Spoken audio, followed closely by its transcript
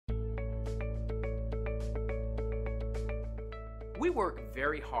We work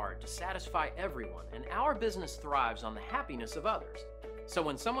very hard to satisfy everyone, and our business thrives on the happiness of others. So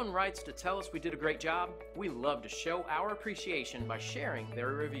when someone writes to tell us we did a great job, we love to show our appreciation by sharing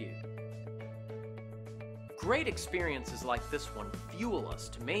their review. Great experiences like this one fuel us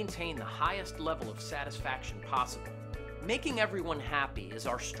to maintain the highest level of satisfaction possible. Making everyone happy is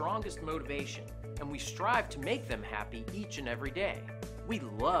our strongest motivation, and we strive to make them happy each and every day. We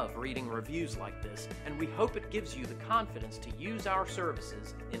love reading reviews like this, and we hope it gives you the confidence to use our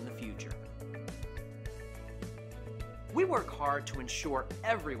services in the future. We work hard to ensure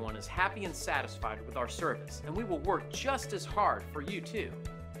everyone is happy and satisfied with our service, and we will work just as hard for you too.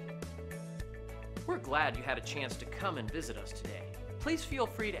 We're glad you had a chance to come and visit us today. Please feel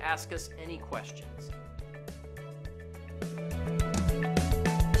free to ask us any questions.